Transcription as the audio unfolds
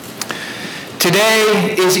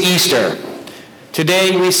Today is Easter.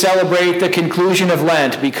 Today we celebrate the conclusion of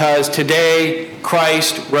Lent because today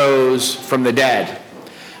Christ rose from the dead,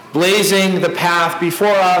 blazing the path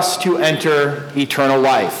before us to enter eternal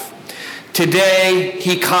life. Today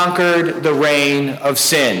he conquered the reign of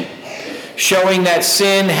sin, showing that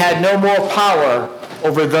sin had no more power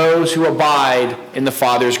over those who abide in the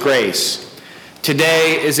Father's grace.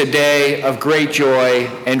 Today is a day of great joy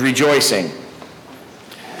and rejoicing.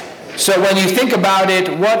 So when you think about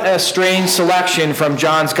it, what a strange selection from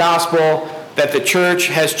John's Gospel that the church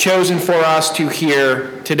has chosen for us to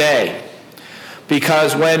hear today.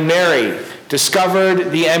 Because when Mary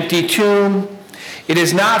discovered the empty tomb, it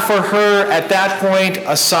is not for her at that point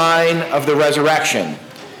a sign of the resurrection.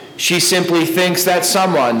 She simply thinks that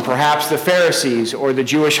someone, perhaps the Pharisees or the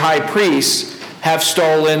Jewish high priests, have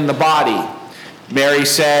stolen the body. Mary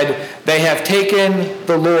said, "They have taken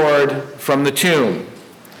the Lord from the tomb."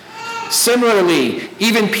 Similarly,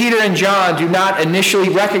 even Peter and John do not initially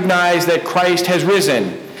recognize that Christ has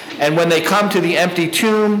risen. And when they come to the empty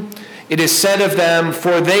tomb, it is said of them,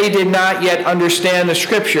 "For they did not yet understand the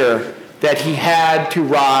scripture that he had to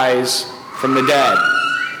rise from the dead."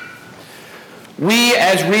 We,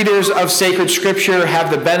 as readers of sacred scripture,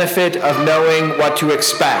 have the benefit of knowing what to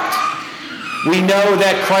expect. We know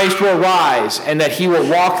that Christ will rise and that he will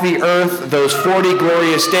walk the earth those 40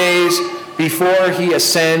 glorious days before he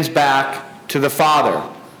ascends back to the Father.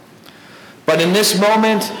 But in this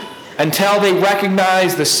moment, until they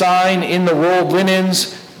recognize the sign in the rolled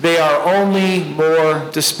linens, they are only more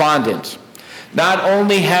despondent. Not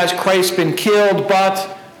only has Christ been killed,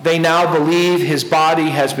 but they now believe his body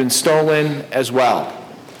has been stolen as well.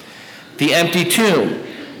 The empty tomb,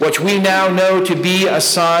 which we now know to be a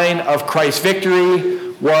sign of Christ's victory,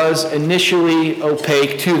 was initially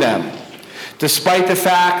opaque to them, despite the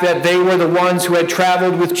fact that they were the ones who had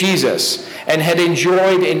traveled with Jesus and had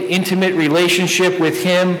enjoyed an intimate relationship with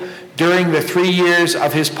him during the 3 years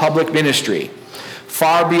of his public ministry,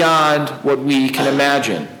 far beyond what we can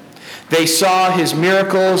imagine. They saw his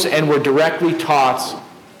miracles and were directly taught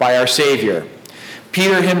by our Savior.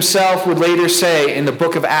 Peter himself would later say in the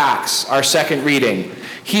book of Acts, our second reading,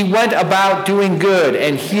 "He went about doing good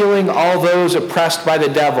and healing all those oppressed by the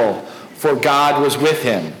devil, for God was with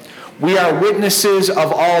him." We are witnesses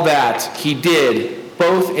of all that he did,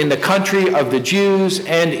 both in the country of the Jews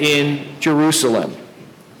and in Jerusalem.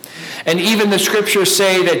 And even the scriptures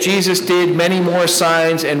say that Jesus did many more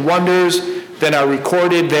signs and wonders than are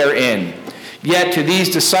recorded therein. Yet to these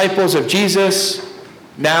disciples of Jesus,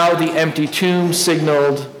 now the empty tomb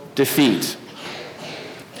signaled defeat.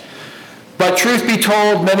 But truth be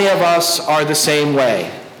told, many of us are the same way.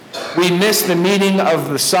 We miss the meaning of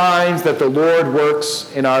the signs that the Lord works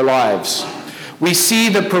in our lives. We see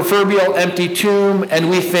the proverbial empty tomb and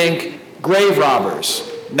we think grave robbers,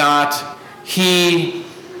 not he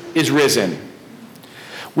is risen.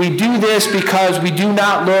 We do this because we do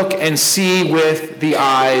not look and see with the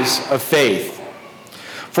eyes of faith.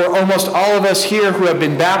 For almost all of us here who have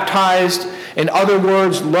been baptized, in other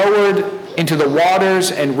words, lowered into the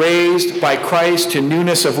waters and raised by Christ to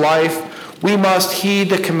newness of life, we must heed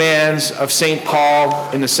the commands of St. Paul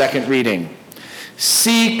in the second reading.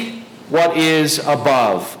 Seek what is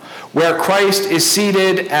above, where Christ is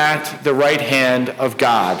seated at the right hand of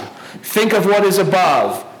God. Think of what is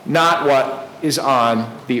above, not what is on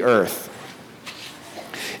the earth.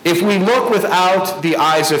 If we look without the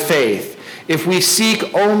eyes of faith, if we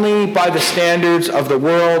seek only by the standards of the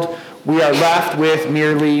world, we are left with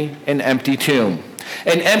merely an empty tomb.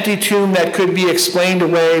 An empty tomb that could be explained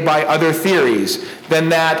away by other theories than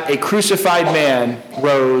that a crucified man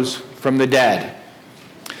rose from the dead.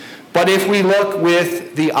 But if we look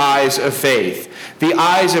with the eyes of faith, the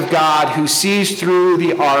eyes of God who sees through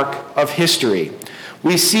the arc of history,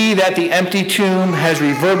 we see that the empty tomb has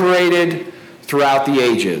reverberated throughout the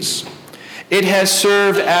ages. It has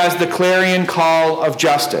served as the clarion call of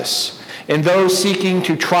justice in those seeking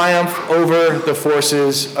to triumph over the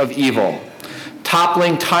forces of evil,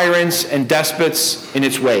 toppling tyrants and despots in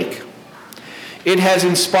its wake. It has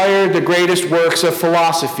inspired the greatest works of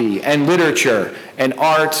philosophy and literature and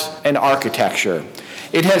art and architecture.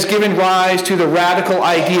 It has given rise to the radical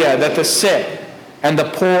idea that the sick and the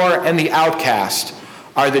poor and the outcast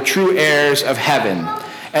are the true heirs of heaven,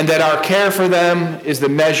 and that our care for them is the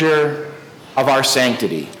measure of our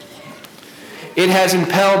sanctity. It has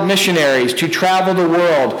impelled missionaries to travel the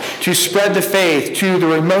world, to spread the faith to the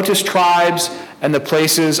remotest tribes and the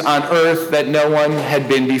places on earth that no one had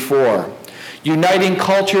been before, uniting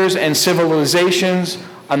cultures and civilizations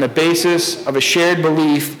on the basis of a shared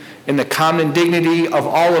belief in the common dignity of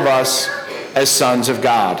all of us as sons of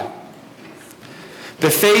God. The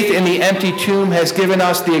faith in the empty tomb has given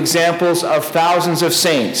us the examples of thousands of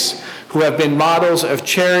saints who have been models of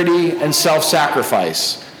charity and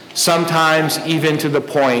self-sacrifice, sometimes even to the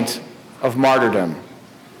point of martyrdom.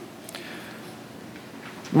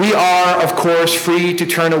 We are, of course, free to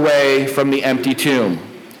turn away from the empty tomb.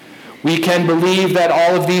 We can believe that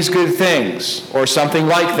all of these good things, or something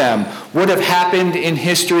like them, would have happened in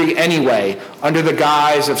history anyway, under the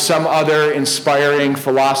guise of some other inspiring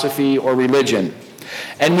philosophy or religion.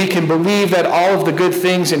 And we can believe that all of the good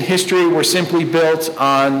things in history were simply built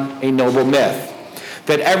on a noble myth,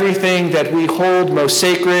 that everything that we hold most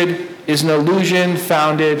sacred is an illusion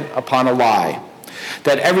founded upon a lie,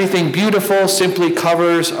 that everything beautiful simply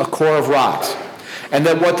covers a core of rot, and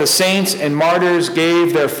that what the saints and martyrs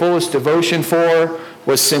gave their fullest devotion for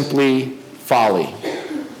was simply folly.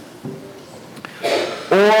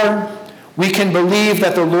 Or we can believe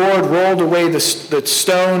that the Lord rolled away the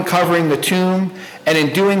stone covering the tomb, and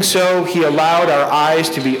in doing so, he allowed our eyes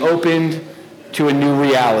to be opened to a new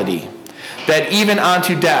reality, that even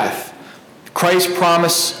unto death, Christ's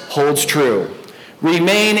promise holds true.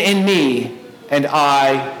 Remain in me, and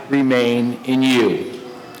I remain in you.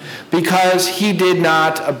 Because he did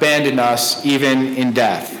not abandon us even in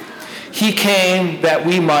death. He came that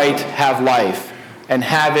we might have life and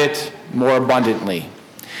have it more abundantly,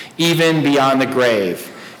 even beyond the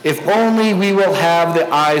grave. If only we will have the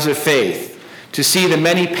eyes of faith to see the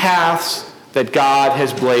many paths that God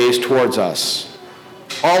has blazed towards us,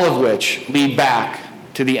 all of which lead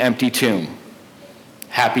back to the empty tomb.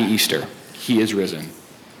 Happy Easter. He is risen.